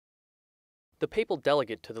The papal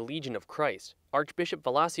delegate to the Legion of Christ, Archbishop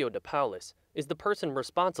Valacio de Paulus, is the person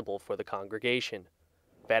responsible for the congregation.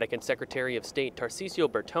 Vatican Secretary of State Tarcisio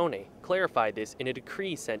Bertone clarified this in a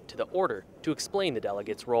decree sent to the order to explain the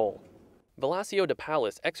delegate's role. Valacio de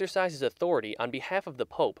Paulus exercises authority on behalf of the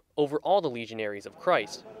Pope over all the legionaries of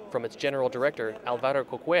Christ, from its general director Alvaro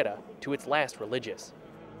Coquera to its last religious.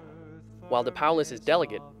 While de Paulus is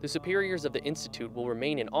delegate, the superiors of the institute will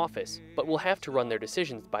remain in office, but will have to run their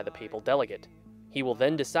decisions by the papal delegate. He will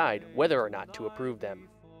then decide whether or not to approve them.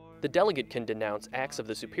 The delegate can denounce acts of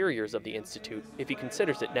the superiors of the institute if he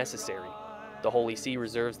considers it necessary. The Holy See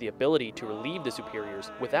reserves the ability to relieve the superiors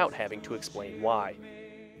without having to explain why.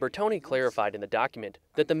 Bertone clarified in the document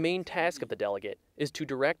that the main task of the delegate is to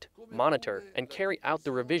direct, monitor, and carry out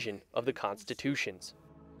the revision of the constitutions.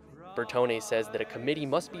 Bertone says that a committee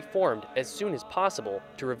must be formed as soon as possible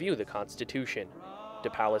to review the Constitution. De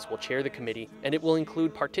Paulus will chair the committee, and it will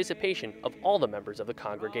include participation of all the members of the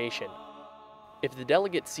congregation. If the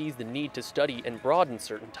delegate sees the need to study and broaden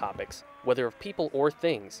certain topics, whether of people or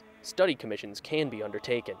things, study commissions can be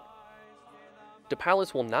undertaken. De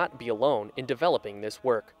Paulus will not be alone in developing this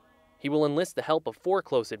work. He will enlist the help of 4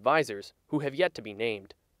 close advisors who have yet to be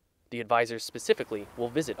named. The advisors specifically will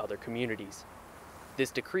visit other communities. This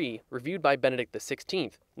decree, reviewed by Benedict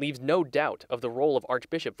XVI, leaves no doubt of the role of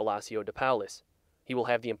Archbishop Valacio de Paulus. He will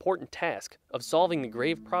have the important task of solving the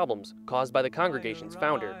grave problems caused by the congregation's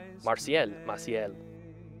founder, Marcial Maciel.